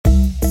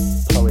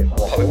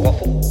Poet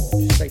Waffle.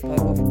 Just say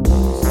Poet Waffle.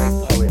 Just say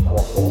Poet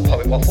Waffle.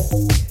 Poet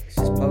Waffle. This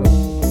is Poet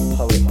Waffle.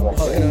 Poet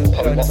Waffle.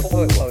 Poet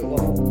Waffle. Poet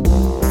Waffle.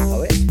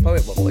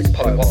 Poet Waffle. It's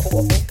Poet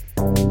Waffle.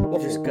 We're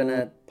just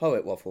gonna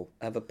Poet Waffle.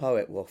 Have a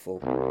Poet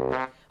Waffle.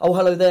 Oh,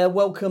 hello there.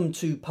 Welcome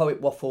to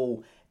Poet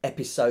Waffle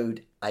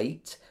episode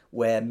 8,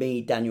 where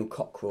me, Daniel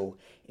Cockrell,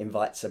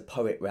 invites a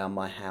poet round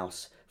my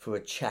house for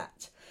a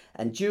chat.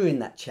 And during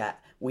that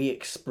chat, we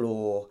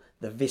explore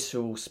the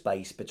visceral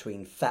space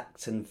between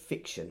fact and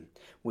fiction,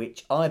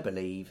 which I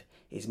believe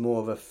is more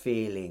of a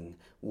feeling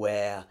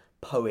where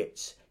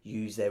poets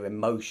use their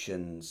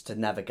emotions to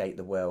navigate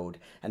the world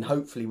and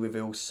hopefully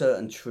reveal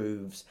certain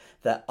truths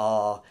that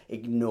are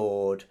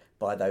ignored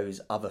by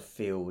those other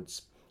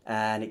fields.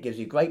 And it gives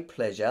me great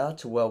pleasure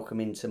to welcome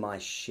into my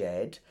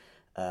shed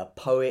a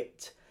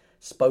poet,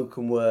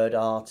 spoken word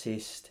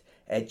artist,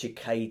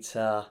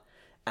 educator,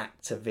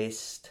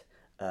 activist,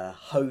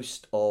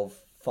 host of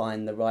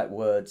Find the Right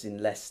Words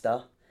in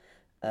Leicester.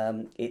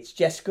 It's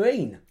Jess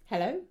Green.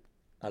 Hello.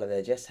 Hello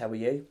there, Jess. How are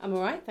you? I'm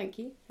all right, thank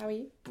you. How are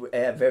you?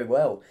 Very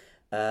well.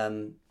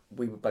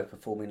 We were both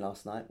performing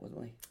last night,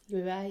 wasn't we?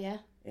 We were, yeah.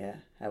 Yeah.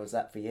 How was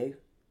that for you?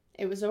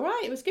 It was all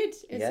right. It was good.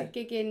 It was Yeah. a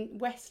gig in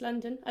West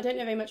London. I don't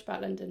know very much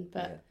about London,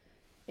 but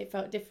Yeah. it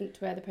felt different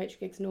to where the poetry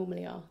gigs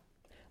normally are.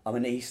 I'm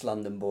an East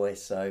London boy,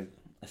 so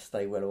I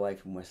stay well away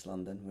from West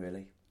London,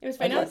 really. It was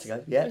very I'd nice. like to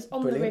go. Yeah, it was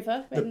on brilliant. the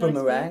river. The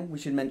Boomerang. We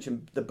should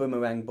mention the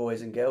Boomerang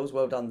boys and girls.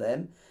 Well done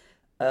them.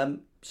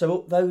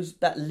 So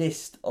that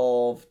list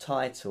of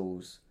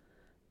titles,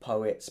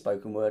 poet,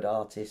 spoken word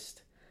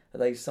artist, are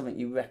they something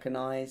you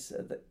recognise?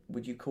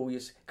 Would you call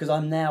yourself? Because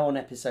I'm now on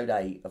episode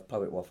 8 of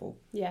Poet Waffle.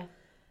 Yeah.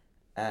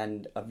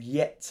 And I've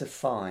yet to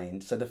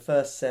find, so the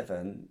first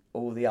 7,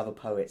 all the other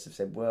poets have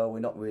said, well, we're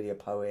not really a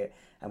poet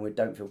and we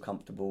don't feel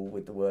comfortable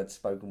with the word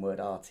spoken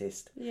word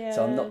artist. Yeah.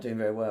 So I'm not doing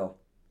very well.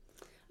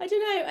 I don't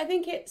know. I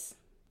think it's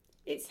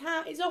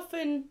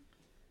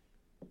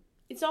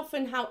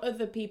often how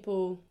other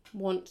people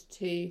want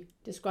to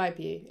describe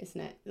you, isn't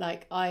it?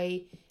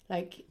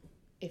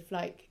 If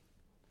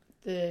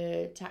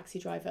the taxi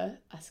driver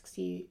asks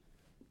you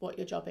what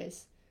your job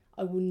is,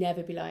 I will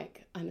never be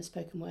like, I'm a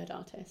spoken word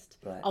artist.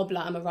 Right. I'll be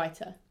like, I'm a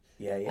writer.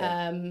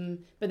 Yeah.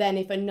 But then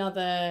if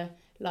another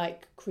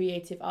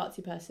creative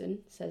artsy person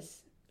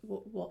says,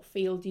 what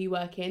field do you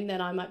work in?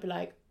 Then I might be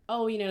like,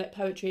 oh,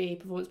 poetry,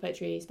 performance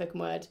poetry, spoken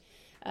word.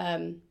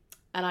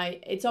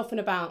 It's often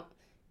about,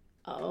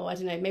 I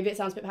don't know, maybe it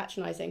sounds a bit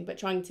patronising, but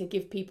trying to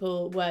give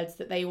people words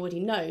that they already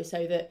know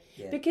so that,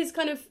 because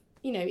kind of,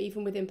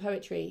 even within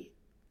poetry,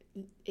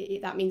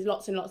 that means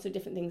lots and lots of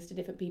different things to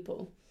different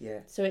people.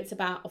 Yeah. So it's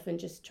about often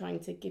just trying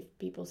to give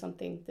people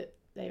something that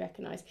they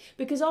recognise.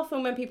 Because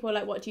often when people are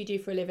like, what do you do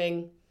for a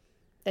living?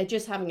 They're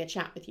just having a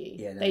chat with you.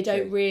 Yeah, they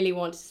don't really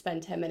want to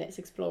spend 10 minutes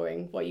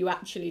exploring what you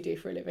actually do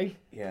for a living.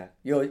 Yeah.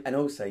 You're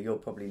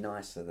probably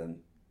nicer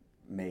than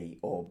me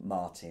or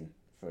Martin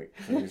for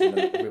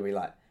where we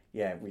like,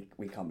 yeah,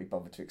 we can't be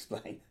bothered to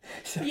explain.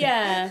 So.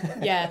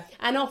 Yeah.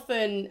 And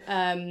often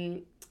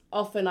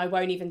I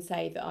won't even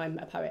say that I'm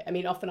a poet. I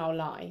mean, often I'll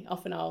lie.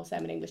 Often I'll say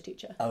I'm an English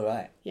teacher. Oh,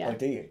 right. Yeah. Oh,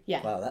 do you?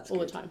 Yeah. Wow, that's all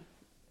good. the time.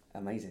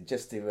 Amazing.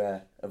 Just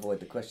to avoid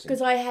the question.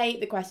 Because I hate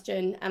the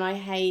question and I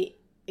hate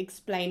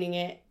explaining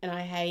it, and I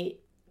hate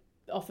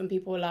often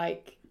people are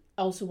like,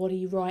 oh, so what do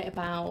you write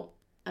about?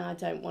 And I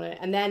don't want to.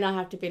 And then I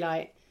have to be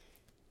like,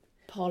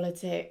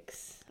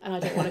 politics, and I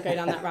don't want to go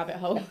down that rabbit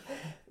hole.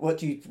 What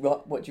do you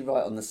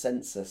write on the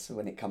census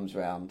when it comes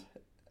round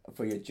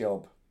for your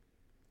job?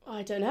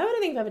 I don't know. I don't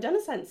think I've ever done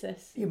a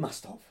census. You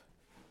must have.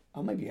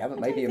 Oh, maybe you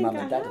haven't. Maybe your mum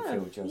and dad have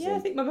filled yours in. Yeah, I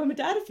think my mum and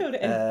dad have filled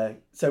it in.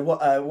 So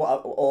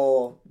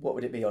what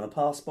would it be on a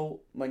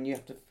passport when you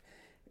have to?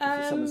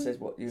 If someone says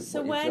what your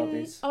job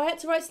is. I had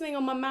to write something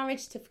on my marriage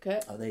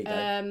certificate. Oh, there you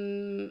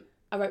go.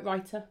 I wrote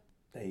writer.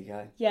 There you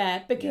go.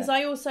 Yeah, because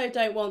I also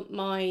don't want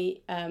my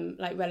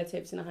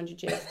relatives in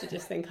 100 years to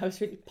just think I was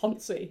really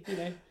poncy,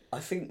 I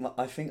think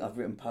I've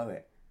written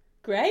poet.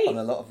 Great. On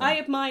a lot of them. I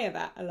admire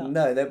that a lot.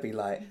 No, they'll be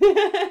like,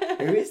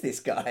 who is this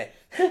guy?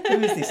 Who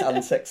is this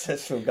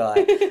unsuccessful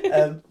guy?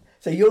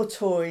 So you're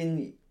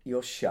touring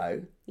your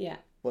show. Yeah.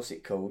 What's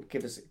it called?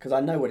 Give us, because I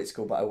know what it's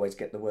called, but I always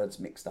get the words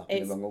mixed up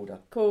in the wrong order.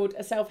 Called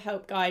A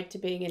Self-Help Guide to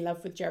Being in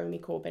Love with Jeremy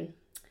Corbyn.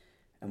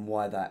 And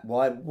why that?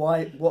 Why?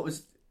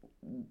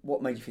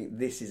 What made you think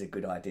this is a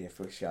good idea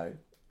for a show,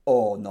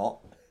 or not?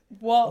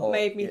 What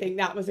made me think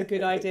that was a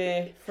good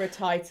idea for a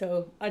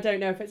title? I don't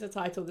know if it's a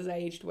title that's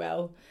aged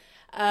well.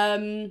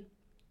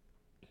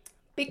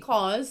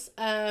 Because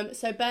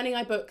so Burning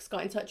Eye Books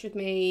got in touch with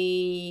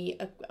me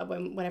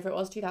whenever it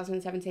was,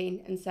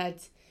 2017, and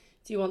said,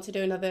 do you want to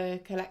do another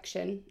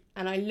collection?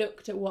 And I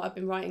looked at what I've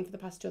been writing for the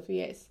past 2 or 3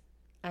 years,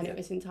 and it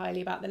was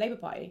entirely about the Labour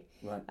Party.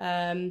 Right.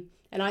 And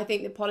I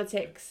think that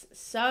politics,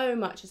 so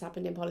much has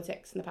happened in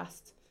politics in the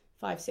past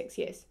 5-6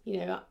 years.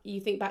 You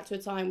think back to a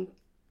time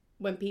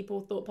when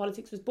people thought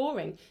politics was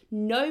boring.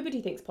 Nobody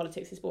thinks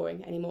politics is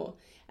boring anymore.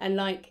 And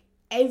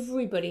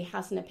everybody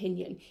has an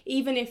opinion,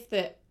 even if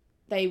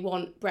they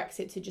want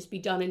Brexit to just be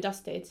done and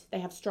dusted. They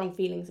have strong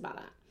feelings about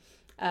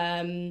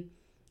that.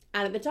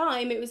 And at the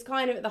time, it was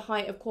kind of at the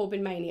height of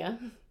Corbyn mania.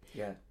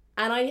 Yeah.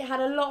 And I had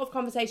a lot of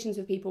conversations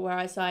with people where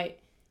I was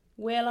like,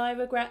 will I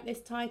regret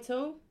this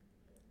title?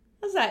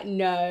 I was like,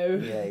 no.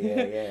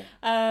 Yeah.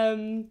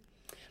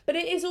 But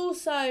it is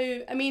also,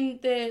 I mean,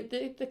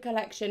 the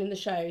collection and the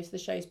shows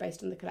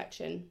based on the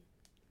collection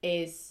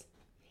it's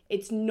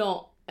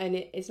not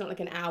like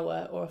an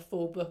hour or a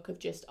full book of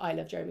just I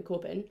love Jeremy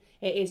Corbyn.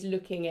 It is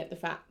looking at the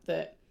fact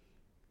that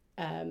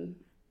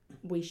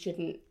we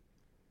shouldn't,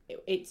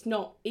 it's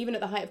not, even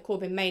at the height of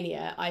Corbyn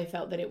mania, I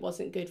felt that it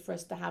wasn't good for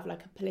us to have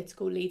like a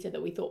political leader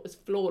that we thought was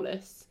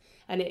flawless,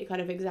 and it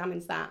kind of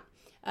examines that.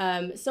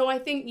 So I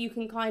think you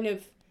can kind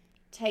of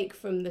take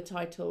from the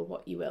title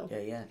what you will.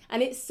 Yeah.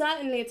 And it's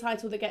certainly a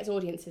title that gets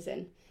audiences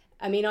in.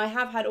 I mean, I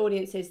have had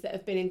audiences that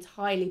have been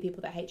entirely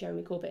people that hate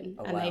Jeremy Corbyn,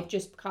 and wow. they've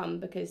just come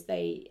because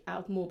they, out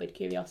of morbid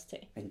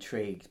curiosity,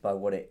 Intrigued by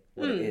what it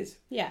is.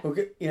 Yeah. Well,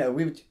 you know,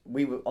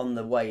 we were on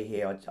the way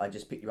here. I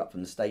just picked you up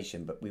from the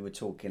station, but we were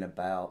talking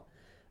about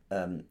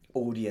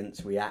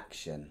audience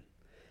reaction,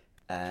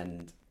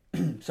 and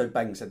so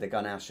Bang said they've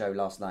done our show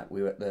last night.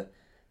 We were at the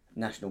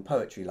National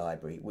Poetry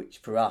Library, which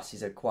for us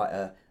is quite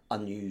a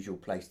unusual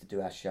place to do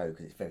our show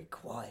because it's very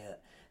quiet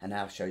and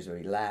our show's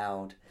very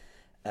loud.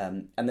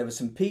 And there were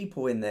some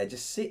people in there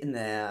just sitting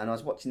there, and I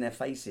was watching their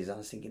faces. I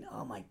was thinking,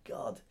 oh my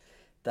God,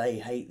 they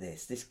hate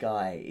this. This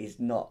guy is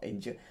not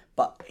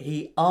But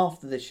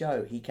after the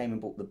show, he came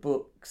and bought the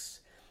books.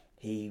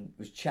 He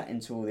was chatting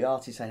to all the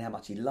artists, saying how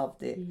much he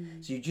loved it.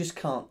 So you just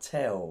can't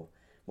tell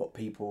what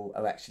people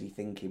are actually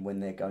thinking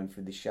when they're going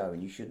through the show,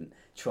 and you shouldn't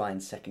try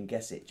and second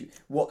guess it.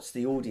 What's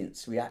the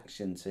audience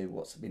reaction to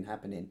what's been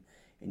happening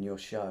in your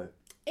show?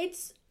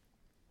 It's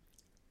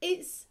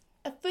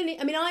a funny.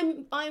 I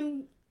mean,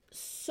 I'm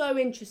so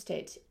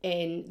interested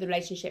in the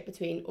relationship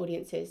between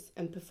audiences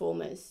and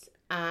performers,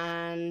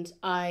 and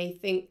I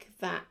think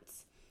that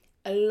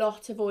a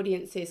lot of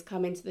audiences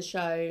come into the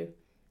show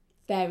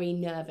very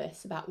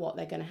nervous about what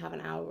they're going to have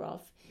an hour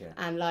of. Yeah.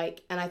 And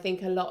I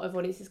think a lot of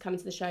audiences come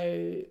into the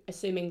show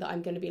assuming that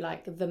I'm going to be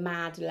like the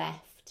mad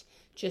left,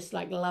 just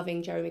like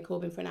loving Jeremy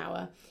Corbyn for an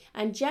hour.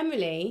 And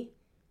generally,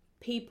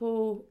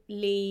 people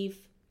leave.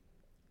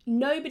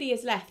 Nobody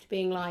is left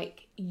being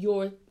like,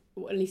 you're,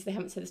 well, at least they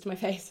haven't said this to my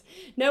face.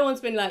 No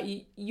one's been like,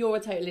 you're a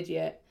total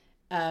idiot.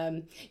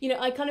 You know,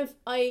 I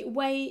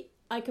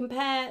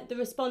compare the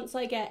response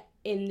I get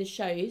in the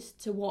shows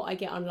to what I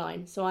get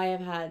online. So I have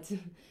had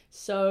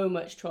so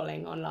much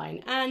trolling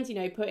online, and you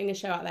know, putting a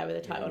show out there with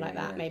a title like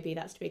that, maybe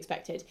that's to be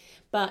expected.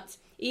 But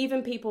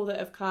even people that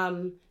have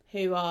come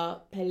who are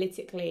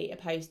politically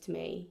opposed to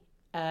me,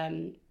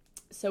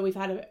 so we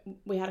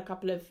had a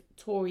couple of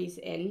Tories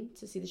in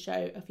to see the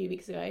show a few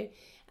weeks ago,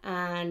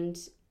 and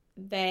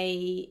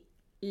they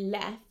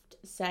left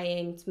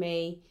saying to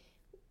me,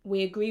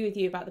 we agree with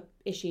you about the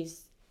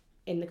issues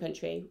in the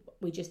country,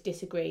 we just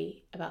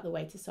disagree about the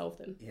way to solve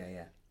them.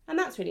 Yeah. And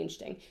that's really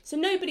interesting. So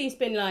nobody's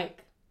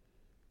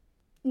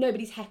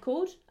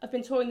heckled. I've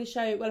been touring the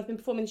show, I've been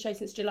performing the show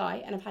since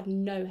July, and I've had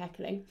no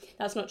heckling.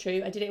 That's not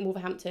true. I did it in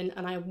Wolverhampton,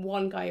 and I had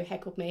one guy who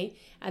heckled me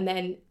and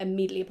then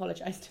immediately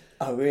apologised.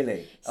 Oh,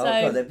 really? So,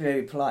 oh, God, they're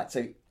very polite.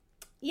 So,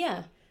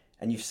 yeah.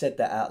 And you've said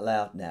that out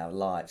loud now,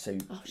 live. So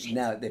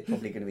now they're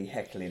probably going to be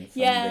heckling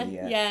from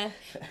Yeah.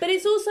 But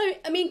it's also,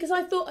 I mean, because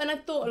I've thought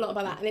a lot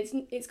about that,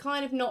 and it's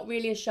kind of not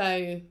really a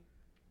show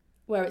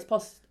where it's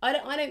possible. I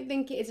don't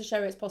think it is a show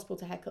where it's possible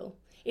to heckle.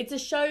 It's a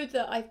show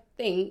that I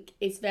think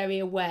is very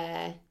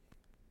aware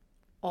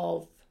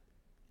of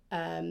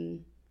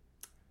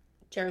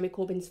Jeremy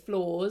Corbyn's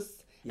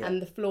flaws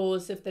and the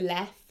flaws of the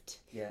left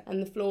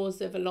and the flaws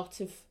of a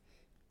lot of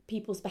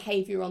people's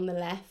behaviour on the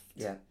left.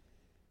 Yeah.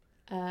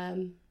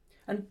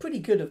 And pretty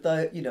good of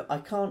the, you know, I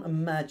can't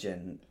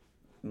imagine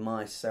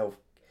myself,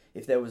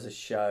 if there was a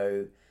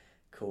show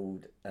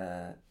called,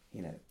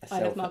 you know,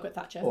 I Love Margaret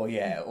Thatcher.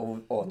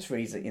 Or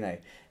Theresa, you know,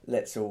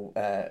 let's all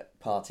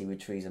party with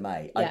Theresa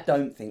May. Yeah. I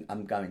don't think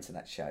I'm going to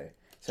that show.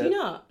 So, do you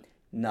not?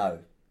 No,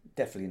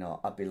 definitely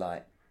not. I'd be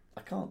like,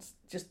 I can't,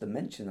 just the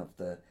mention of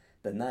the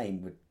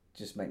name would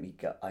just make me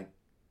go, I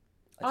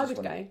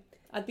would go.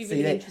 I'd be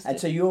really interested. And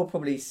so you're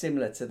probably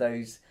similar to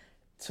those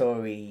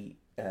Tory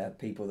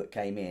people that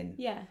came in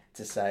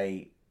to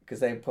say, because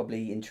they were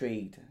probably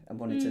intrigued and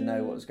wanted to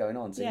know what was going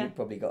on. So you've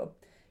probably got,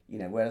 you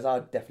know, whereas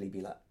I'd definitely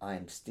be like, I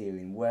am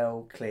steering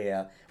well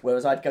clear.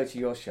 Whereas I'd go to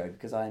your show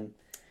because I'm,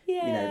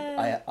 you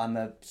know, I'm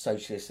a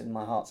socialist and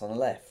my heart's on the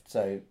left.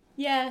 So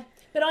yeah,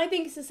 but I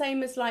think it's the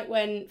same as like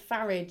when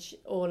Farage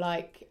or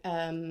like I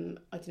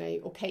don't know,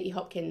 or Katie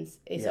Hopkins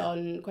is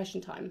on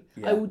Question Time.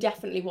 I will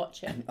definitely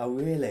watch it. Oh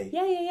really?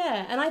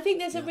 Yeah. And I think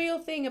there's a real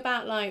thing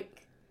about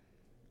like,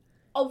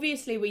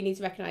 obviously we need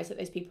to recognise that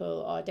those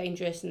people are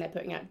dangerous and they're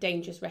putting out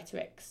dangerous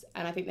rhetorics,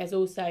 and I think there's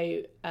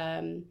also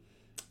an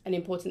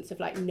importance of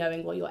like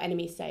knowing what your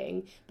enemy's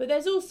saying, but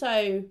there's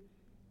also,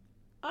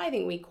 I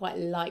think we quite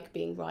like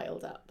being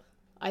riled up.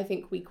 I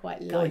think we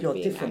quite like you're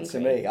being different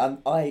angry. to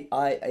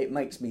me. It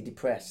makes me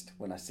depressed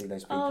when I see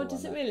those people. Oh,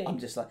 does it really? I'm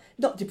just like,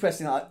 not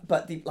depressing,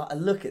 but like I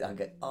look at it and I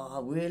go,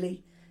 oh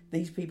really?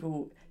 These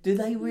people, Do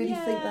they really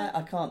think Yeah.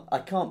 that? I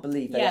can't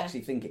believe they Yeah.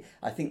 actually think it.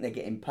 I think they're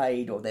getting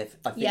paid, or I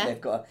think Yeah.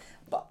 they've got.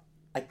 But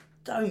I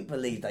don't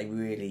believe they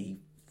really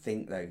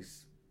think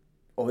those.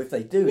 Or if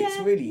they do, it's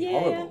really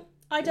horrible.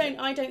 I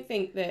don't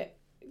think that.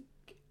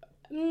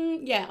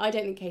 I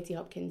don't think Katie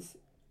Hopkins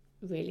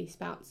really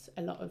spouts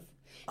a lot of.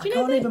 I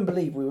can't even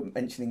believe we were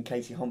mentioning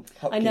Katie Hopkins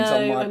on my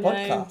I know.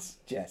 podcast,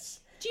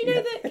 Jess. Do you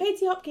know that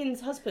Katie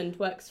Hopkins' husband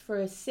works for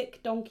a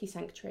sick donkey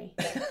sanctuary?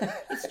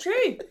 It's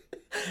true.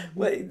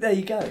 Well, there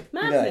you go.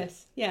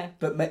 Madness. Yeah.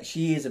 But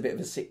she is a bit of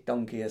a sick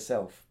donkey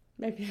herself.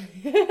 Maybe.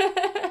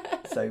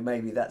 So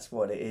maybe that's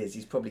what it is.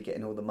 He's probably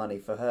getting all the money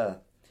for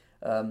her.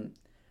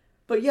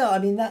 But yeah, I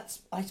mean,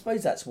 I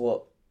suppose that's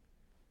where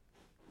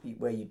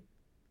you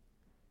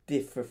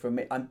differ from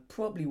it. I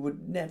probably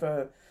would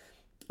never,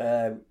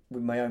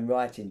 with my own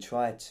writing,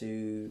 try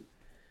to,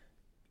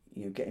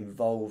 get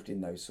involved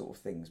in those sort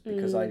of things,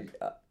 because I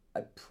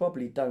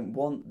probably don't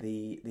want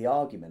the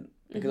argument,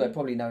 because I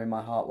probably know in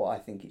my heart what I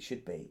think it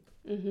should be.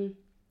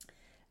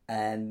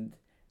 And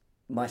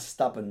my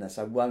stubbornness,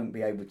 I won't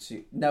be able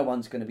to. No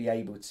one's going to be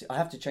able to. I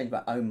have to change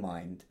my own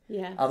mind.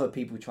 Yeah. Other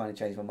people trying to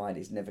change my mind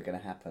is never going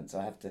to happen. So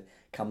I have to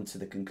come to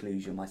the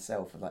conclusion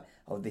myself of like,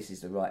 oh, this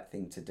is the right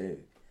thing to do.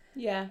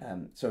 Yeah.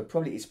 So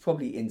it's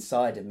probably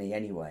inside of me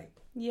anyway.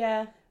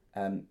 Yeah.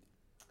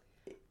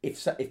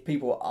 If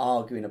people are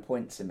arguing a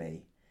point to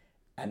me,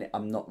 and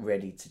I'm not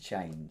ready to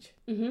change,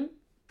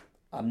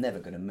 I'm never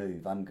going to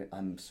move.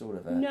 I'm sort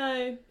of a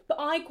No, but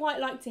I quite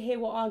like to hear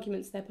what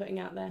arguments they're putting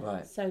out there.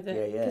 Right. So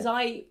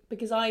that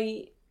because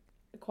I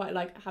quite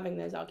like having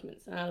those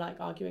arguments, and I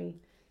like arguing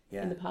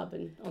in the pub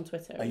and on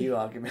Twitter. Are you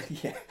arguing?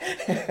 Yeah.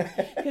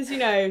 Because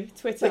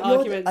Twitter But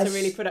arguments are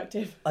really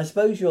productive. I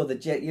suppose you're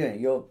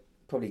you're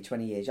probably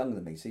 20 years younger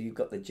than me, so you've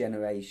got the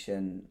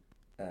generation,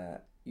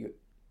 the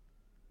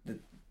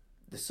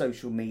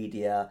social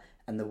media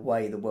and the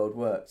way the world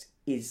works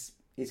is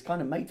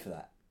kind of made for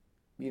that.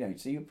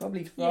 So you're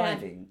probably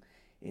thriving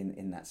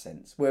in that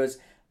sense. Whereas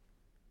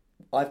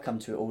I've come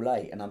to it all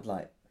late, and I'm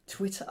like,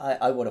 Twitter,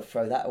 I want to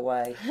throw that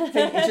away.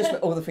 It's just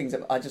all the things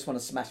that I just want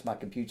to smash my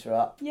computer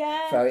up,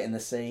 throw it in the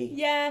sea.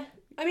 Yeah.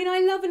 I mean, I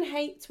love and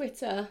hate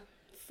Twitter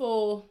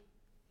for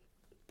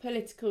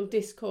political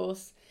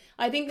discourse.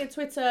 I think that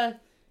Twitter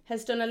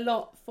has done a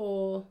lot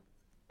for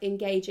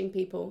engaging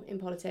people in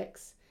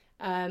politics,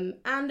 and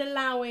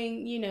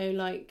allowing,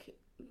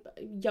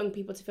 young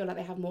people to feel like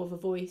they have more of a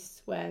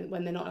voice when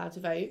they're not allowed to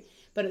vote.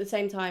 But at the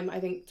same time, I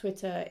think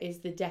Twitter is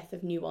the death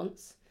of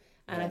nuance.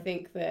 And I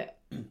think that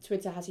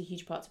Twitter has a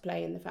huge part to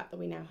play in the fact that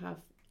we now have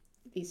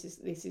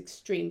these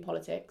extreme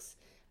politics.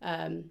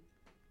 If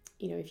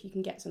you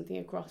can get something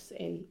across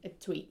in a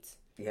tweet,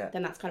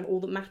 then that's kind of all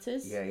that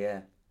matters.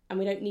 Yeah. And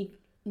we don't need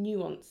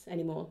nuance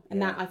anymore.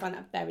 And that I find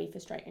that very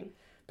frustrating.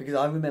 Because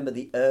I remember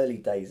the early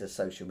days of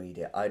social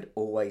media, I'd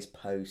always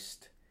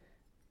post,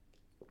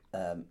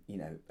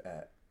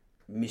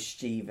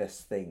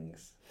 mischievous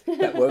things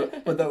that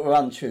were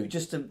untrue,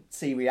 just to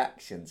see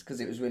reactions, because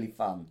it was really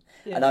fun.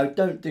 And I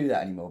don't do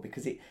that anymore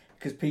because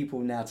people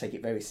now take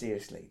it very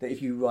seriously. That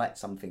if you write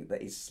something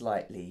that is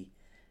slightly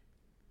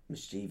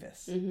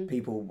mischievous,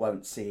 people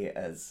won't see it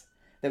as,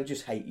 they'll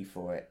just hate you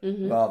for it,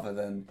 rather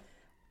than,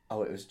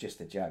 oh, it was just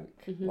a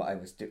joke. What I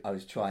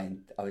was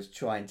trying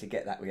to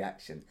get that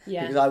reaction,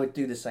 because I would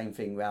do the same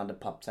thing round a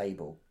pub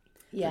table,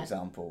 for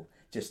example,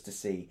 just to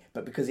see.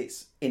 But because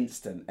it's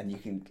instant and you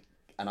can.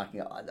 And I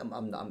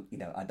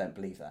don't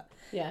believe that.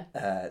 Yeah.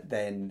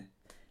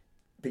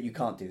 But you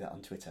can't do that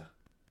on Twitter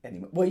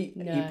anymore. Well,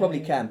 you probably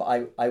can,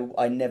 but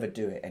I never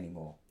do it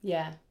anymore.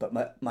 Yeah.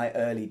 But my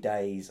early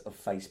days of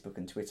Facebook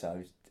and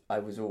Twitter, I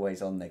was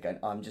always on there going,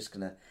 I'm just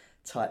gonna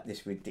type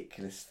this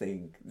ridiculous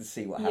thing and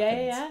see what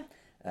happens.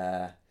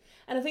 Yeah.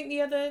 And I think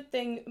the other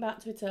thing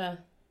about Twitter,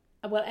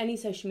 well, any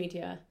social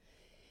media,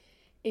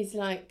 is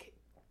like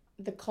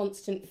the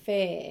constant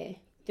fear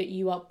that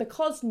you are,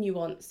 because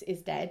nuance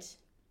is dead,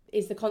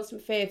 is the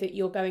constant fear that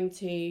you're going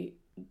to,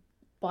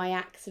 by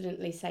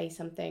accidentally, say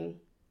something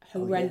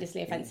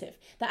horrendously offensive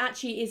that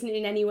actually isn't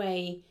in any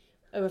way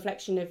a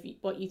reflection of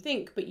what you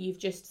think, but you've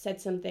just said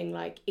something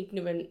like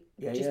ignorant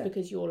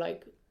because you're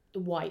like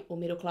white or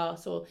middle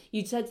class, or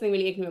you said something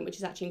really ignorant which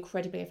is actually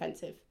incredibly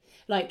offensive.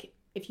 Like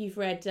if you've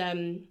read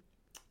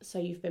So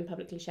You've Been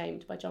Publicly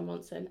Shamed by John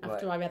Ronson,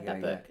 after I read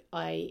that book,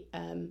 I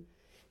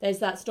there's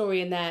that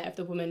story in there of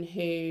the woman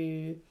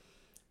who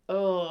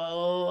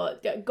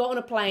got on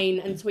a plane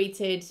and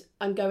tweeted,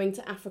 I'm going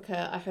to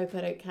Africa, I hope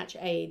I don't catch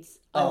AIDS.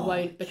 I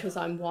won't because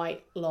I'm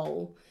white,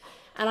 lol.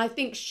 And I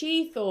think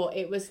she thought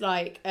it was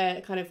like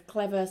a kind of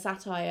clever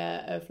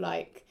satire of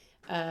like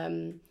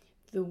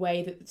the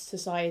way that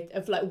society,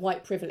 of like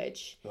white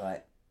privilege.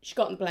 Right. She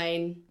got on the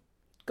plane,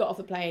 got off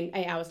the plane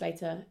 8 hours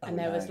later, and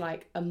there was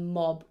like a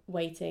mob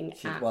waiting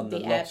at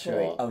the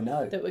airport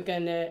that were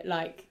going to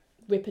like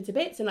rip her to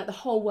bits, and like the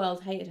whole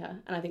world hated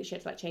her, and I think she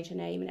had to like change her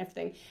name and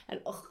everything,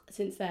 and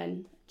since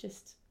then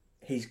just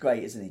he's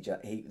great, isn't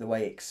he? The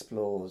way he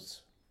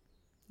explores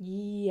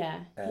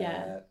the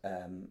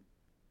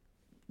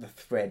the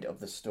thread of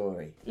the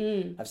story.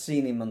 I've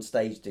seen him on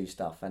stage do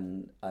stuff,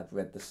 and I've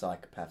read the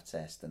psychopath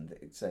test, and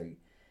so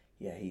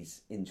yeah,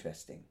 he's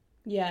interesting.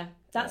 Yeah,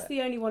 that's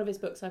the only one of his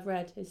books I've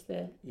read, is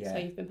So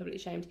You've Been Publicly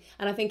Shamed.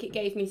 And I think it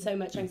gave me so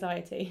much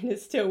anxiety, and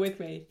it's still with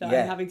me, that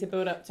I'm having to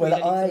build up to reading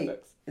some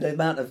books. The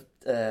amount of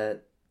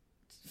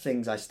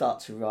things I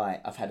start to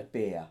write, I've had a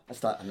beer, I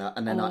start, and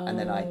then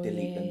I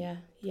delete them.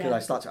 Because I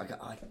start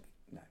to,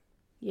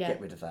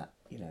 get rid of that,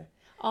 you know.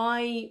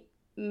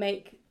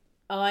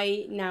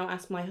 I now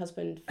ask my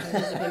husband for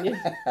his opinion,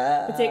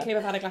 particularly if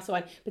I've had a glass of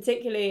wine,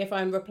 particularly if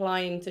I'm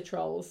replying to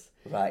trolls.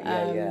 Right,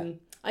 yeah.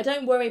 I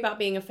don't worry about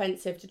being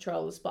offensive to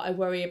trolls, but I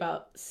worry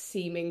about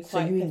seeming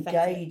quite pathetic. So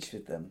you engage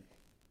with them?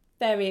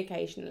 Very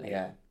occasionally.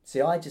 Yeah. See,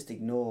 I just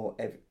ignore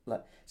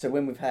so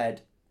when we've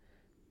had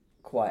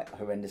quite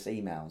horrendous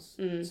emails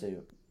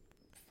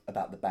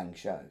about the Bang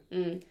Show.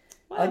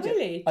 Wow,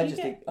 really? I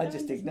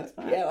just ignore.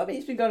 Yeah, I mean,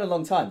 it's been going a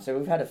long time, so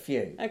we've had a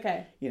few.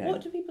 Okay. You know,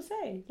 what do people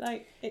say?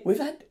 Like we've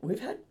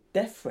had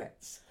death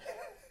threats.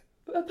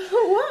 About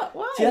what?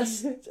 Why?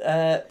 Just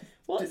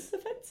what's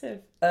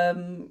offensive?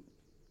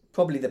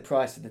 Probably the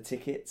price of the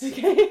tickets.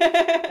 Okay.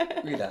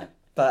 You know,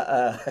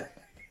 but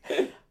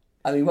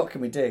I mean, what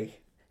can we do?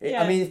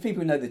 I mean, if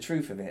people know the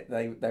truth of it,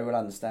 they will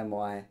understand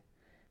why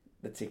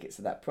the tickets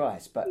are that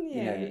price. But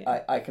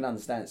I can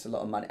understand it's a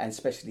lot of money, and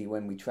especially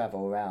when we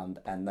travel around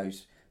and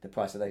the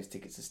price of those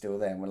tickets are still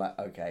there, and we're like,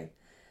 okay,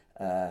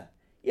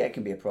 it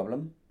can be a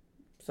problem.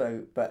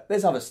 So, but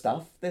there's other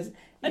stuff.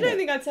 I don't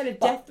think I'd send a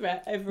death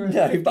threat over a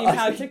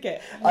 £15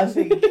 ticket.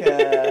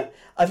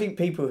 I think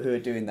people who are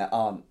doing that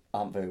aren't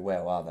very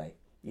well, are they?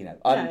 You know,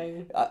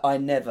 I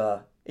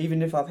never,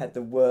 even if I've had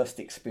the worst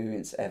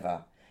experience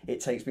ever, it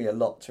takes me a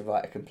lot to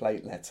write a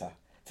complaint letter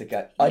to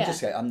go. I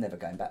just go, I'm never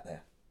going back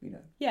there. You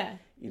know. Yeah.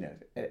 You know,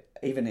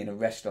 even in a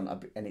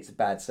restaurant, and it's a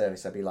bad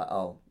service, I'd be like,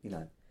 oh, you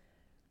know,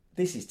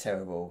 this is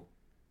terrible.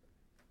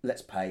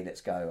 Let's pay.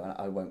 Let's go.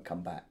 I won't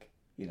come back.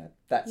 You know,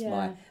 that's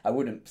I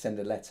wouldn't send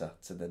a letter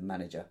to the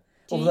manager.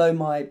 Although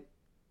my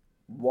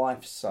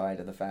wife's side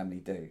of the family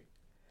do.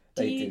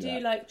 Do you do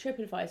like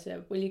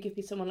TripAdvisor? Will you give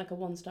someone like a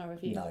 1-star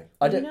review? No,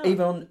 I don't.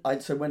 Even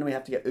so when we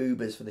have to get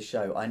Ubers for the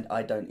show,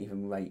 I don't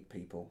even rate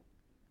people.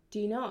 Do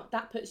you not?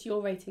 That puts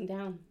your rating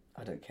down.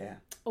 I don't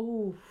care.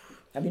 Oh.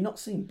 Have you not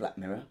seen Black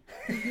Mirror?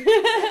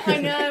 I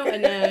know.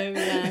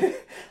 Yeah.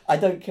 I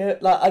don't care.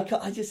 Like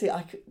I just say,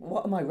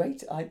 what am I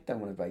rating? I don't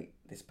want to rate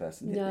this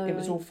person. No, it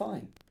was all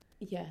fine.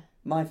 Yeah.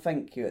 My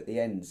thank you at the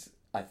ends,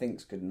 I think,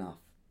 is good enough.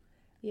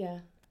 Yeah.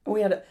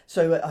 And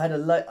I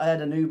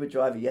had an Uber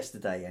driver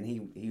yesterday, and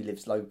he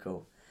lives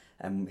local,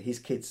 and his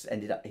kids were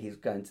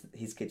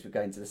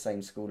going to the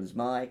same school as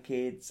my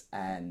kids,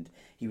 and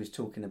he was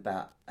talking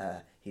about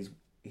he'd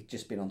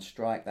just been on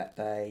strike that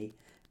day,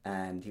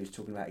 and he was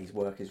talking about his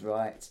workers'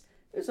 rights.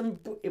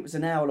 It was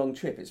an hour-long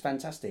trip. It's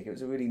fantastic. It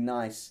was a really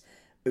nice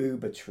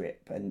Uber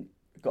trip, and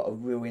got a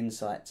real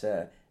insight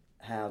to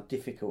how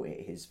difficult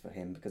it is for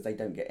him, because they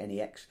don't get any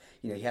extra.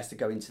 You know, he has to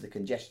go into the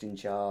congestion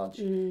charge,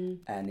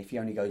 and if he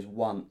only goes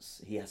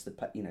once, he has to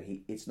pay. You know,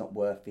 it's not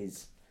worth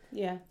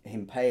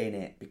him paying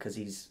it, because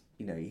he's,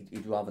 you know,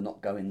 he'd rather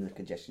not go in the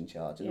congestion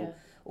charge and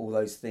all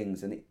those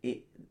things. And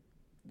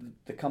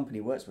the company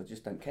he works for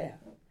just don't care.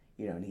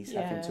 You know, and he's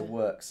having to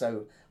work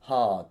so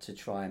hard to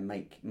try and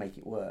make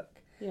it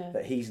work. Yeah.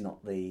 That he's not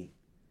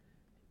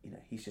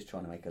he's just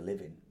trying to make a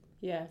living.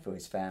 Yeah. For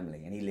his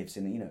family, and he lives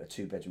in a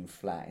 2-bedroom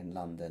flat in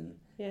London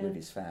with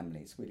his family.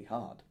 It's really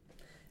hard.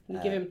 You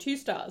give him 2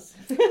 stars.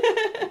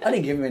 I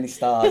didn't give him any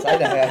stars. I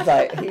don't know. I was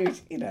like, he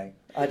was,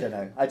 I don't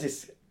know. I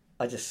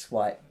just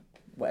swipe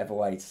whatever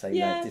way to say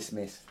no,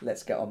 dismiss.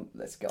 Let's get on with the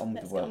work. Let's get on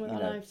with our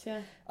lives.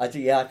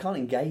 Yeah. I can't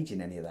engage in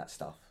any of that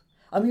stuff.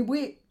 I mean,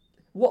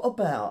 what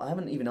about? I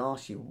haven't even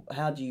asked you.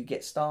 How do you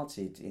get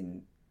started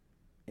in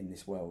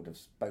this world of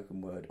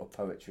spoken word or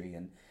poetry?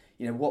 And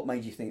what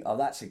made you think, oh,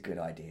 that's a good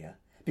idea?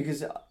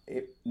 Because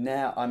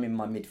now I'm in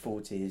my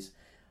mid-40s,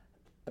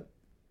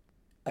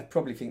 I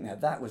probably think now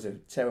that was a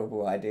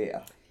terrible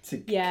idea to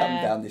come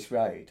down this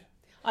road.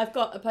 I've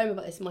got a poem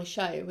about this in my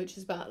show, which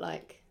is about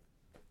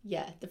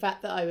the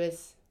fact that I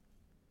was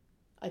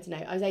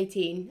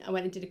 18. I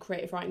went and did a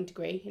creative writing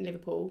degree in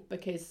Liverpool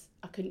because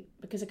I couldn't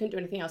do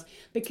anything else.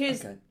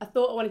 Because I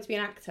thought I wanted to be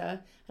an actor,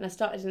 and I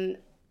started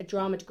a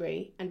drama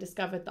degree and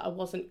discovered that I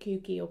wasn't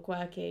kooky or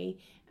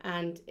quirky,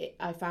 and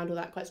I found all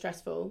that quite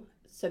stressful.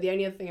 So the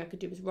only other thing I could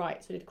do was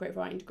write, so I did a creative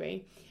writing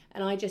degree.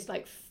 And I just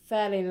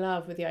fell in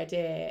love with the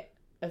idea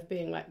of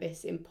being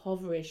this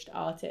impoverished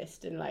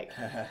artist and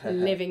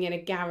living in a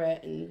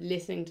garret and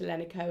listening to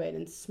Leonard Cohen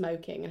and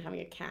smoking and having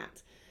a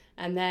cat.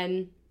 And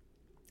then,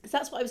 so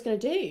that's what I was going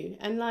to do.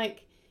 And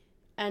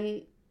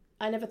and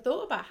I never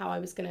thought about how I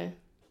was going to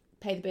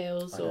pay the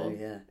bills or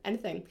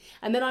anything.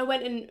 And then I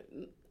went and,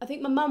 I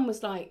think my mum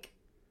was like,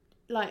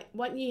 why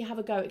don't you have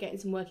a go at getting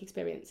some work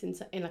experience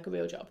in a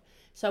real job?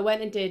 So I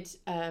went and did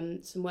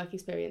some work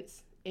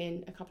experience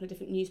in a couple of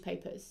different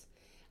newspapers,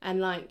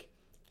 and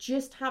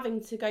just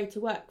having to go to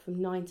work from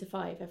 9 to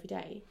 5 every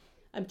day.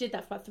 I did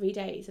that for about 3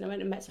 days, and I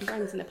went and met some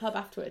friends in the pub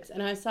afterwards,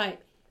 and I was like,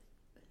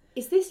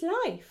 is this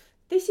life?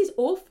 this is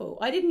awful.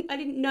 I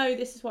didn't know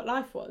this is what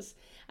life was.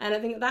 And I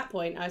think at that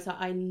point I was like,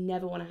 I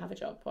never want to have a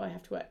job where I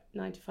have to work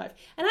 9 to 5.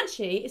 And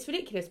actually it's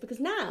ridiculous because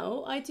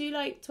now I do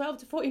like 12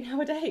 to 14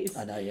 hour days.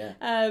 I know, yeah.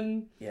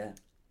 Yeah.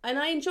 And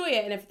I enjoy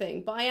it and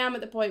everything, but I am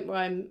at the point where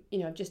I'm,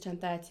 I've just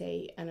turned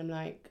 30 and I'm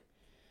like,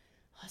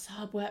 oh, it's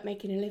hard work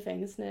making a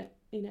living, isn't it?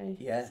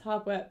 Yeah. It's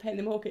hard work paying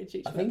the mortgage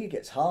each month. I think it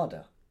gets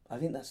harder. I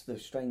think that's the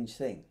strange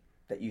thing,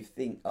 that you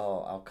think,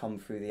 oh, I'll come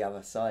through the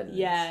other side of this.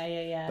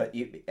 Yeah. But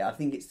I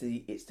think it's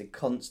the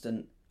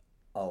constant,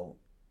 oh,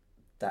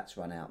 that's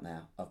run out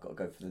now. I've got to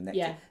go for the next.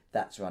 Yeah.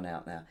 That's run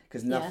out now.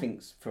 Because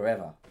nothing's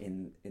forever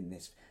in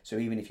this. So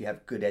even if you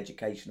have good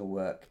educational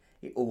work,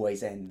 it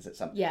always ends at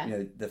some.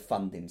 Yeah. The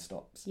funding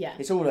stops. Yeah.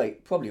 It's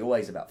probably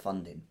always about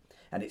funding,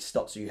 and it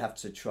stops. So you have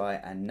to try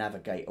and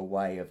navigate a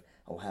way of,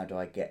 oh, how do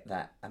I get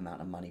that amount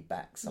of money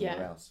back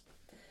somewhere else?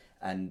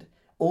 And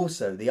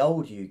also, the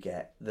older you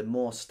get, the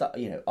more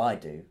I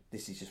do.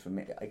 This is just for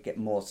me. I get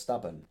more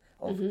stubborn.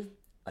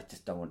 I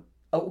just don't want.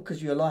 Oh,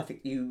 because your life,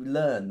 you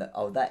learn that,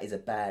 oh, that is a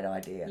bad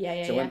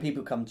idea. So when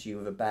people come to you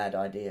with a bad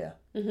idea,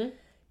 and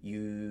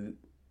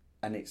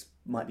it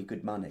might be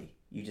good money,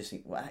 you just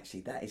think, well,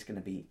 actually, that is going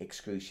to be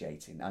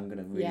excruciating. I'm going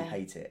to really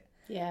hate it.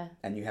 Yeah.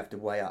 And you have to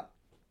weigh up,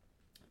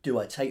 do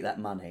I take that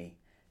money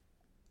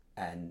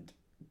and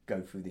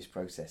go through this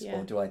process?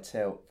 Or do I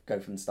go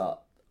from the start,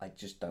 I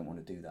just don't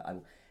want to do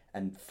that.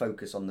 And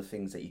focus on the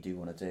things that you do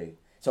want to do.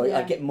 So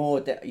I get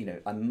more,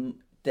 I'm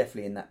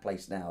definitely in that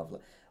place now of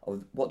like,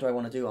 oh, what do I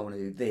want to do? I want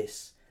to do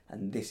this,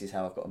 and this is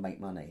how I've got to make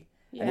money.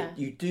 Yeah. And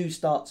you do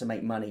start to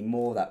make money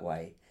more that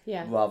way,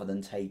 rather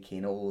than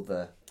taking all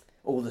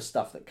the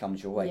stuff that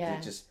comes your way. Yeah.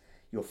 It just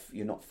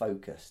you're not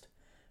focused,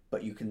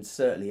 but you can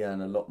certainly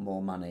earn a lot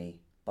more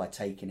money by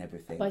taking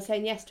everything. By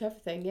saying yes to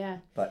everything, yeah.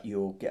 But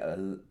you'll get a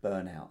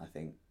burnout, I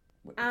think,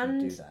 if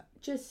you do that.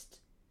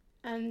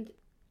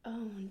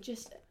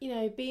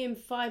 Be in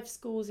 5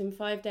 schools in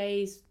 5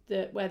 days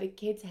where the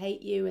kids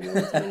hate you and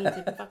they're telling you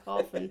to fuck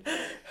off. And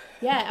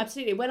yeah,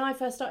 absolutely. When I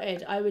first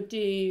started,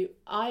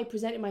 I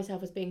presented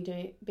myself as being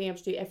able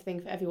to do everything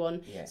for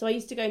everyone. Yeah. So I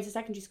used to go into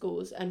secondary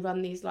schools and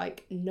run these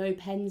like no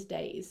pens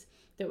days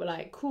that were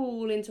like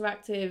cool,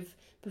 interactive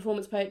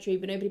performance poetry,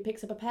 but nobody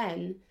picks up a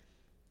pen.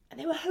 And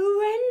they were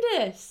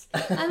horrendous.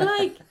 And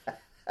like,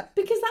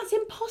 because that's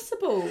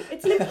impossible.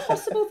 It's an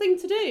impossible thing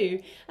to do.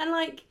 And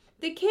like,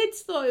 the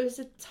kids thought it was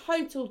a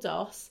total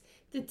DOS.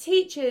 The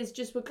teachers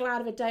just were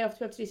glad of a day off to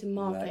be able to do some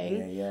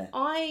marking. Right, yeah.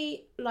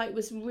 I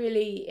was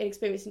really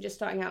inexperienced and just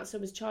starting out, so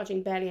I was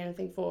charging barely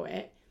anything for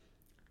it.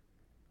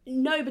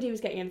 Nobody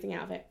was getting anything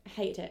out of it. I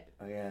hated it.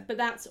 Oh yeah. But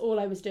that's all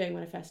I was doing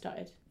when I first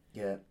started.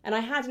 Yeah. And I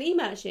had an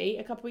email actually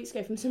a couple of weeks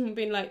ago from someone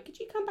being like, "Could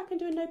you come back and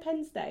do a no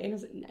pens day?" And I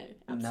was like, "No,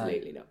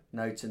 absolutely not."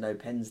 No to no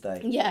pens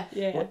day. Yeah.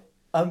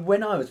 Well,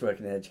 when I was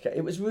working in education,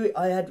 it was really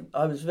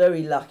I was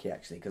very lucky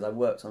actually, because I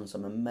worked on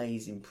some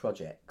amazing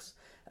projects,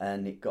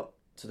 and it got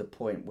to the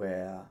point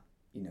where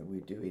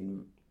we're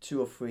doing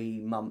 2 or 3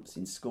 months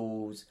in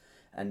schools,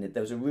 and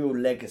there was a real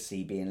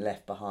legacy being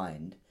left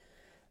behind.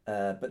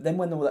 But then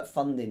when all that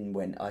funding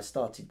went, I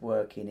started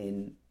working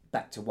in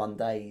back to 1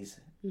 days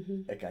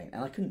again,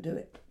 and I couldn't do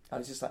it. I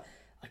was just like,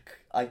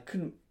 I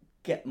couldn't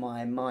get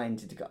my mind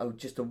to go, oh,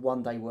 just a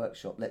 1 day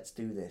workshop, let's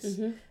do this.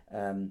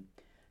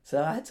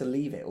 So I had to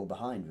leave it all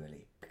behind,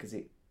 really, because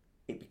it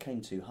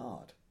became too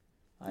hard.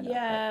 I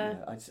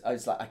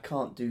was like, I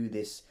can't do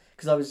this,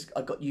 because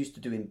I got used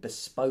to doing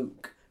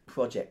bespoke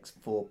projects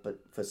for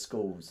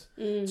schools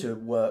to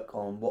work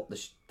on what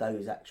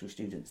those actual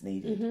students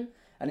needed,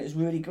 and it was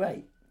really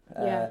great.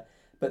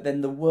 But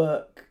then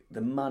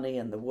the money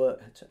and the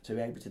work to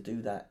be able to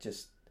do that,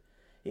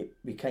 it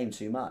became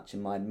too much,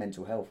 and my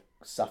mental health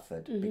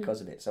suffered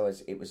because of it. So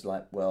it was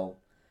like, well,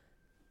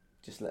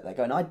 just let that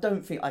go. And I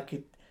don't think I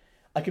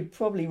could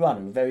probably run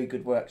a very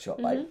good workshop.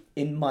 Like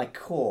in my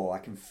core, I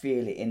can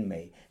feel it in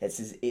me.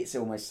 It's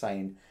almost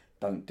saying,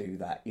 "Don't do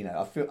that."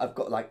 I feel I've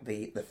got like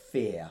the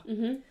fear.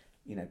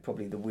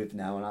 Probably the with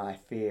now and I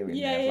fear in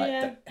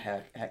there.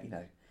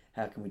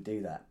 How can we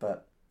do that?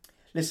 But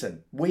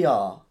listen, we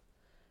are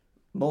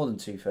more than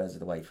 2/3 of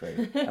the way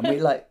through, and we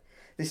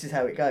this is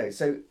how it goes.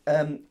 So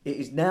it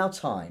is now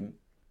time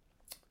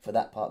for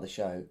that part of the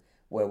show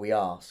where we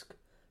ask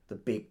the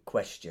big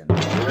question.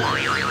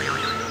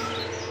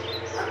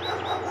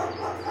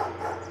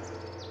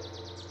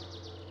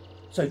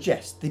 So,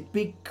 Jess, the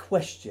big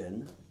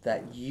question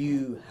that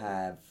you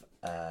have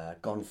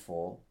gone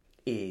for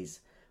is,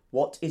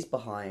 what is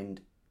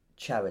behind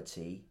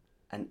charity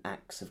and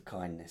acts of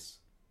kindness?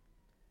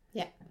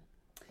 Yeah.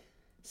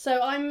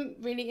 So I'm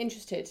really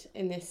interested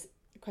in this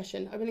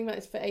question. I've been thinking about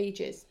this for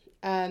ages.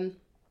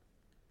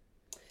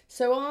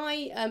 So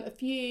I, a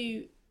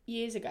few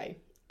years ago,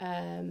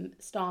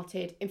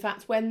 started, in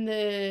fact, when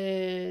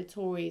the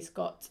Tories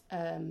got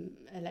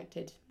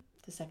elected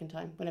the second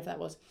time, whenever that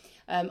was,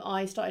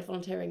 I started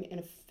volunteering in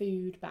a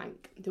food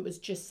bank that was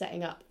just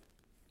setting up.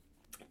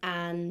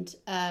 And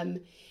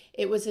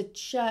it was a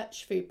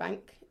church food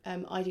bank,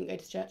 I didn't go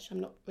to church. I'm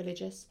not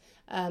religious.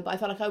 But I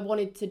felt like I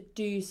wanted to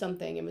do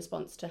something in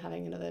response to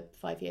having another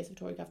 5 years of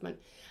Tory government.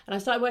 And I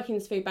started working in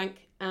this food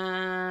bank.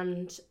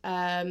 And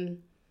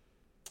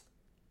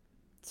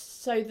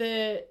so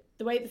the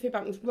way the food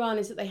bank was run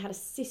is that they had a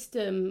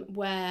system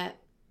where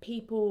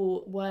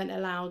people weren't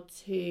allowed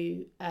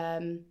to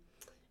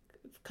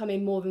come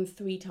in more than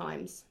 3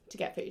 times to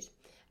get food.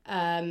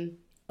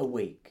 A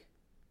week?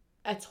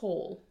 At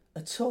all.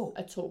 At all?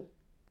 At all.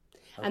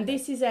 Okay. And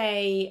this is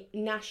a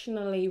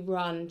nationally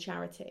run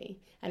charity,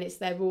 and it's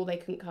their rule they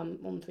couldn't come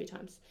more than 3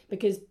 times.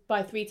 Because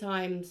by 3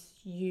 times,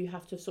 you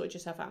have to have sorted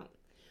yourself out,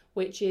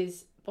 which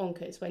is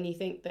bonkers when you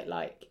think that,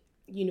 like,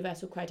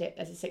 universal credit,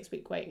 there's a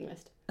 6-week waiting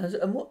list.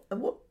 And what?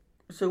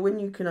 So when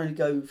you can only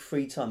go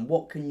 3 times,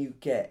 what can you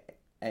get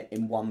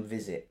in one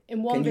visit?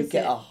 In one can you visit,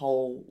 get a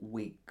whole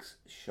week's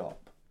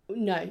shop?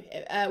 No.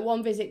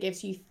 One visit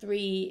gives you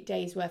 3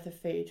 days' worth of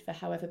food for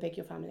however big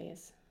your family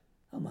is.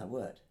 Oh, my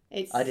word.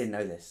 It's I didn't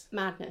know this.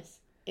 madness.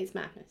 It's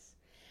madness.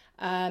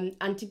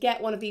 And to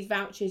get one of these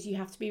vouchers, you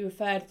have to be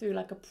referred through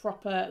like a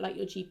proper, like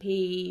your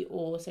GP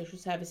or social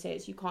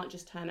services. You can't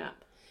just turn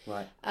up.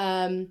 Right.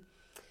 And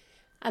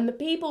the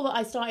people that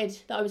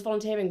I was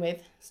volunteering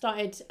with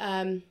started,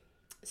 so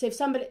if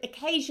somebody,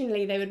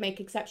 occasionally they would make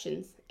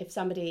exceptions if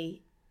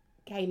somebody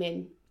came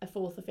in a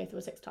 4th or 5th or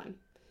 6th time.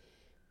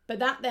 But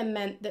that then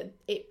meant that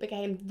it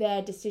became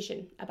their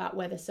decision about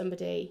whether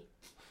somebody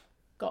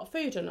got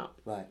food or not.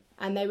 Right.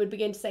 And they would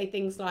begin to say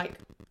things like,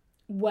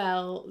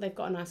 well, they've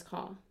got a nice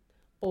car.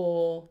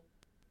 Or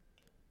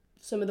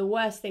some of the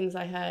worst things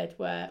I heard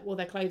were, well,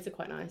 their clothes are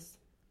quite nice.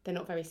 They're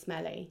not very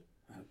smelly.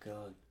 Oh,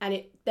 God. And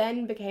it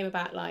then became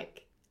about,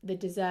 like, the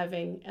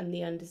deserving and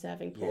the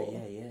undeserving poor.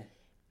 Yeah.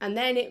 And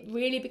then it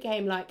really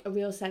became, like, a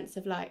real sense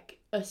of, like,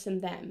 us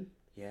and them.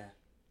 Yeah.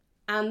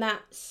 And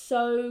that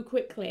so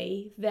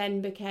quickly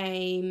then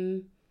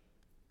became,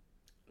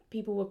 the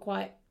people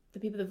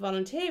that were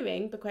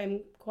volunteering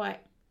became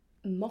quite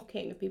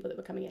mocking of people that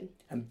were coming in.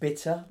 And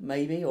bitter,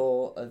 maybe,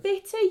 or...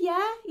 Bitter,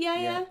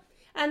 yeah.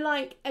 And,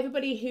 like,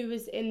 everybody who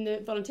was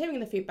volunteering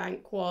in the food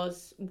bank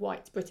was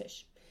white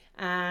British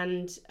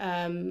and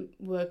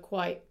were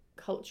quite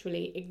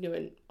culturally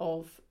ignorant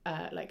of,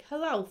 like,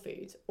 halal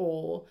food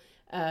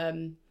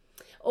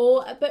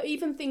but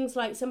even things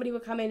like somebody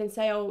would come in and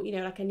say, oh, you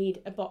know, like I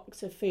need a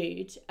box of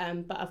food,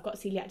 but I've got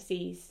celiac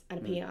disease and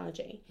a peanut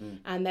allergy.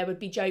 And there would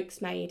be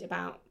jokes made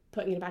about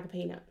putting in a bag of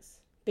peanuts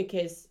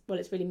because, well,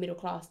 it's really middle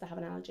class to have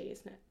an allergy,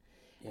 isn't it?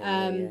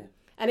 Yeah.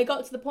 And it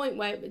got to the point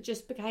where it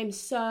just became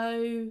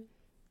so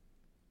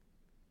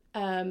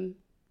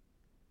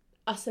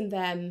us and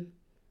them,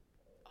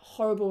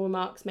 horrible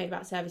remarks made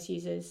about service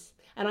users.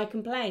 And I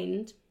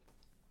complained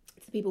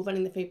to the people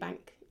running the food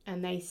bank,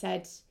 and they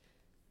said,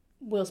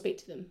 we'll speak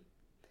to them.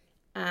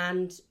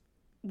 And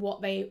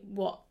what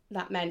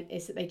that meant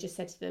is that they just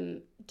said to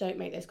them, don't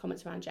make those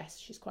comments around Jess,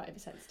 she's quite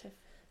oversensitive.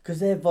 Because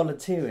they're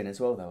volunteering as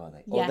well, though, are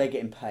they? Yeah. Or they're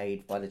getting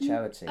paid by the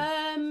charity?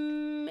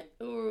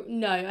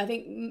 No, I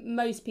think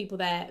most people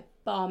there,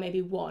 bar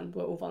maybe one,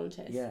 were all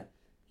volunteers. Yeah.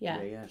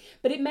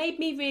 But it made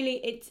me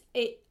really, it's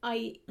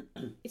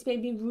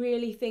made me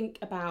really think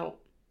about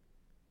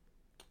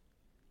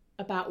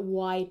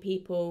why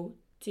people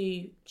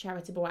do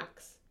charitable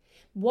acts.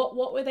 What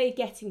were they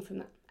getting from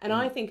that? And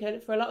I think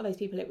for a lot of those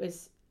people, it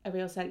was a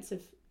real sense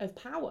of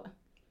power.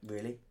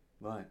 Really?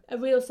 Right. A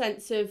real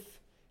sense of,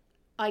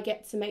 I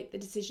get to make the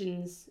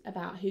decisions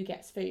about who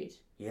gets food.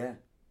 Yeah.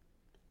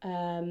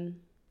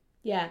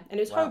 Yeah, and it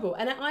was horrible.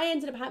 And I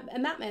ended up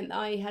and that meant that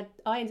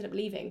I ended up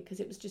leaving because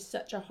it was just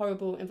such a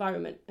horrible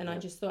environment. And I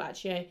just thought,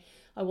 actually,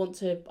 I want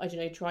to, I don't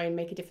know, try and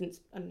make a difference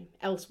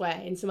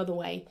elsewhere in some other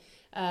way,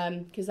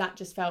 because that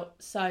just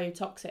felt so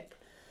toxic.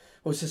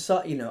 Well,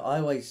 society, you know, I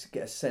always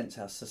get a sense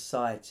how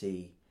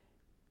society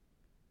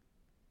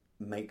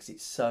makes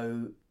it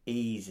so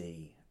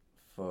easy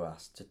for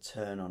us to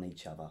turn on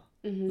each other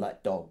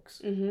like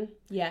dogs. Mm-hmm.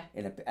 Yeah.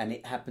 And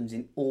it happens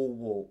in all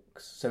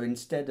walks. So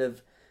instead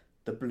of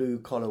the blue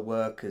collar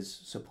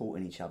workers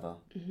supporting each other,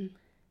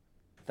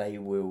 they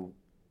will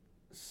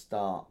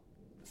start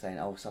saying,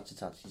 "Oh, such and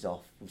such is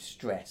off with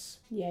stress."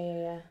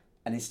 Yeah.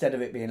 And instead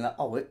of it being like,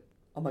 "Oh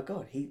my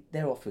God,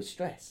 they're off with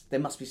stress. There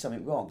must be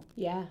something wrong."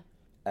 Yeah.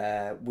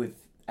 With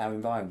our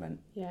environment.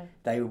 Yeah.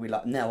 They will be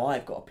like, "No,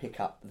 I've got to pick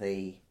up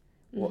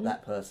what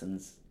that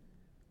person's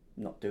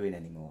not doing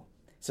anymore."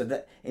 So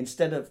that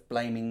instead of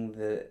blaming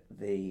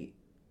the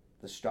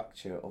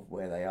structure of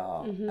where they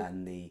are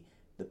and the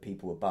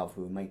people above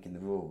who are making the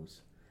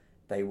rules,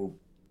 they will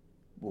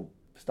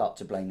start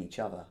to blame each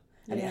other.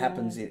 And it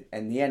happens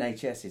and the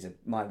NHS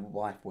my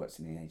wife works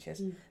in the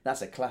NHS.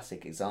 That's a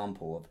classic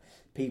example of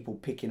people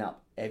picking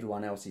up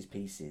everyone else's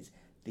pieces.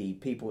 The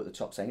people at the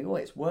top saying, "Oh,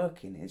 it's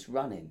working, it's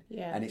running,"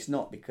 and it's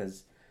not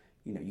because,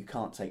 you know, you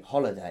can't take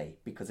holiday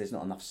because there's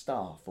not enough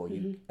staff, or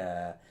you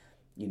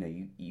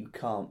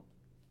can't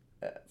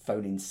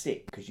phone in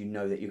sick because you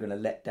know that you're going to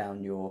let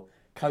down your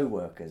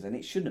co-workers, and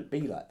it shouldn't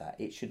be like that.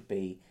 It should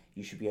be,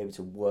 you should be able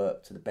to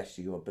work to the best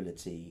of your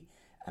ability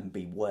and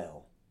be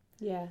well.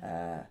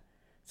 Yeah.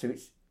 So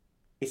it's,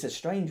 it's a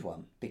strange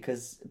one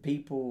because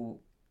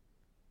people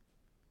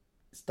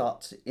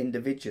start to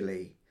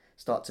individually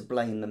start to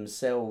blame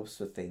themselves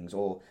for things,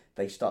 or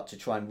they start to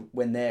try and,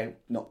 when they're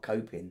not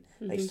coping,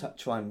 they start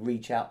try and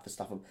reach out for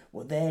stuff.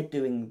 Well, they're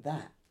doing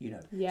that, you know.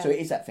 Yeah. So it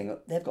is that thing.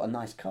 They've got a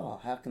nice car.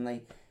 How can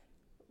they?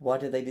 Why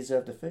do they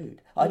deserve the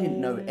food? I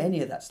didn't know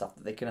any of that stuff,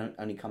 that they can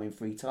only come in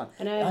free time.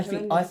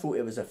 I thought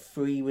it was a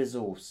free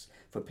resource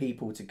for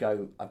people to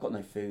go, I've got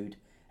no food,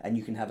 and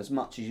you can have as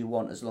much as you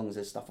want as long as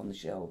there's stuff on the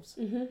shelves.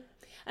 Mm-hmm.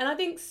 And I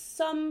think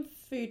some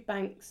food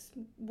banks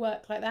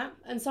work like that,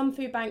 and some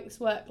food banks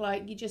work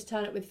like you just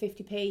turn up with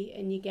 50p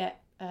and you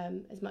get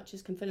as much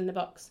as can fill in the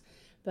box.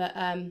 But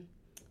there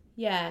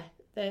are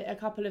a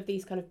couple of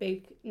these kind of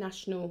big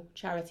national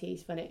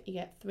charities when you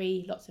get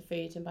 3 lots of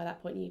food, and by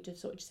that point you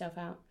just sort yourself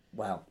out.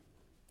 Wow,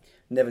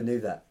 never knew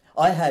that.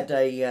 I had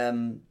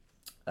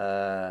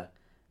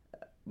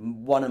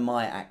one of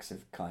my acts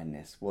of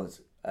kindness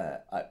was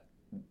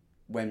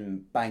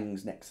when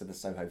Bang's next to the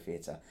Soho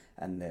Theatre,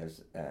 and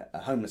there's a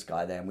homeless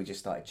guy there, and we just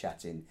started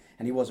chatting,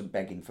 and he wasn't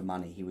begging for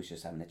money, he was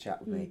just having a chat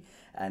with me.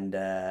 And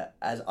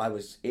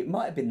it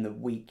might have been the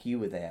week you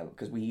were there,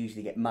 because we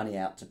usually get money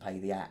out to pay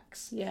the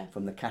acts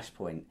from the cash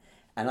point,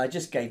 and I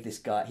just gave this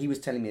guy, he was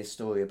telling me a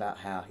story about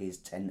how his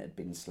tent had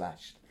been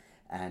slashed,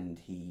 and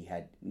he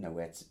had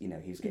nowhere to,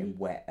 he was getting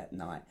wet at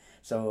night.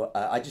 So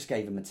I just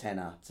gave him a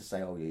tenner to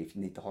say, oh, if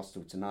you need the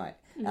hostel tonight,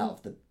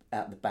 out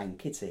of the Bang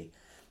kitty.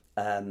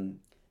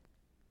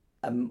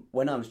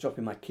 When I was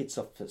dropping my kids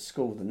off at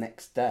school the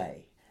next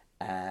day,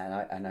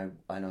 and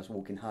I was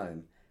walking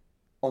home,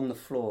 on the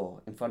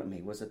floor in front of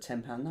me was a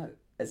 £10 note,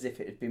 as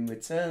if it had been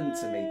returned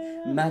to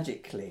me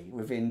magically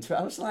within.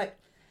 I was like,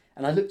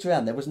 and I looked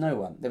around, there was no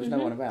one. There was no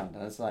one around,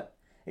 and I was like,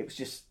 it was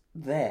just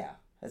there.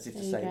 As if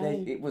to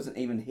say, it wasn't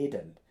even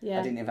hidden.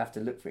 Yeah. I didn't even have to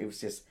look for it. It was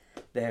just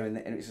there, and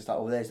it was just like,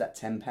 oh, there's that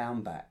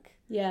 £10 back.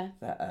 Yeah.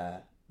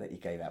 That you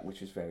gave out,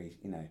 which was very,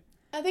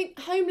 I think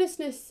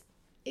homelessness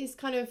is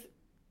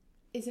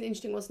is an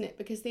interesting, wasn't it?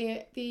 Because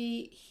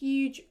the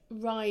huge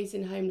rise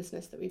in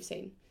homelessness that we've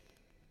seen.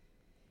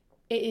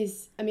 It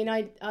is. I mean,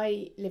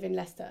 I live in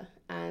Leicester,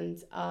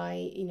 and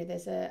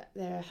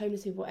there are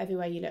homeless people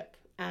everywhere you look,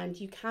 and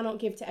you cannot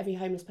give to every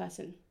homeless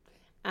person,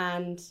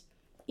 and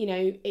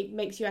it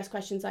makes you ask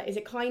questions like, is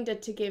it kinder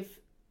to give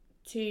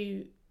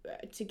a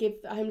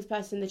homeless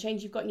person the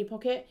change you've got in your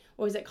pocket,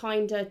 or is it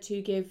kinder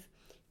to give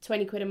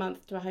 20 quid a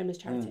month to a homeless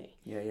charity?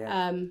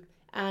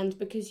 And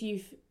because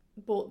you've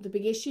bought the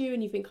big issue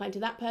and you've been kind to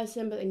that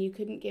person, but then you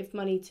couldn't give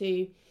money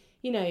to,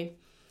 and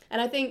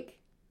I think,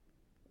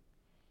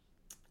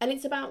 and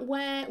it's about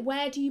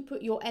where do you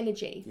put your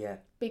energy? Yeah.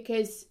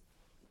 Because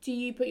do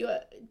you put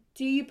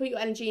your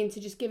energy into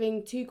just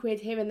giving 2 quid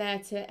here and there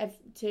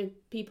to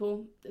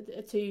people,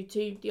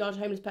 to the odd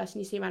homeless person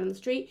you see around on the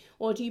street,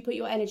 or do you put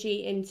your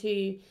energy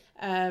into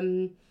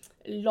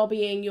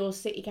lobbying your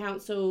city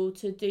council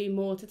to do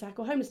more to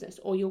tackle homelessness,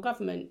 or your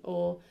government,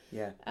 or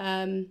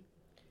and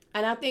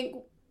I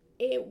think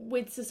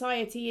with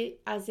society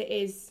as it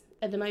is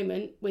at the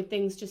moment, with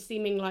things just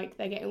seeming like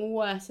they're getting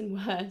worse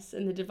and worse,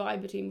 and the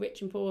divide between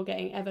rich and poor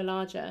getting ever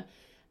larger,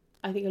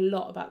 I think a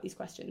lot about these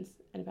questions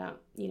and about,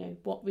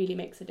 what really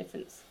makes a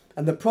difference.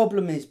 And the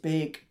problem is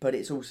big, but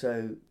it's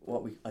also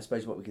what we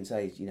can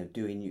say is,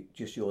 doing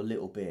just your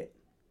little bit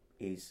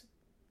is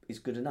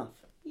good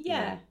enough.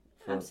 Yeah,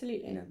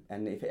 absolutely.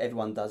 And if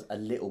everyone does a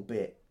little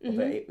bit of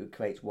it, it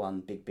creates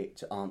one big bit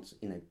to answer,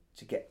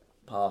 to get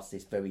past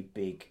this very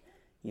big,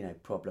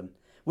 problem.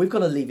 We've got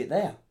to leave it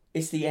there.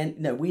 It's the end.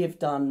 No, we have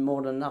done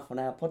more than enough on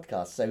our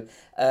podcast. So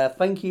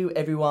thank you,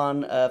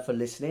 everyone, for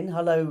listening.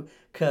 Hello,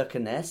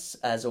 Kirkenes,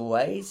 as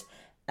always.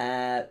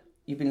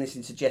 You've been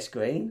listening to Jess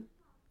Green.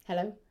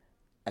 Hello.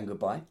 And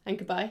goodbye. And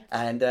goodbye.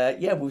 And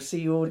we'll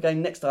see you all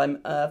again next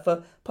time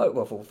for Poet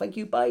Waffle. Thank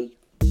you. Bye.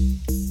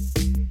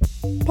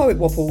 Poet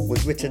Waffle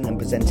was written and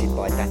presented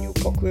by Daniel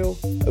Cockerill,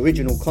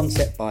 original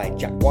concept by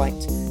Jack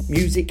White,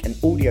 music and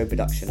audio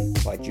production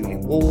by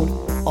Julian Ward,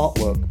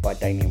 artwork by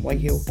Damien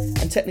Wayhill,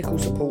 and technical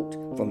support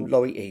from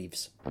Laurie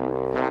Eves.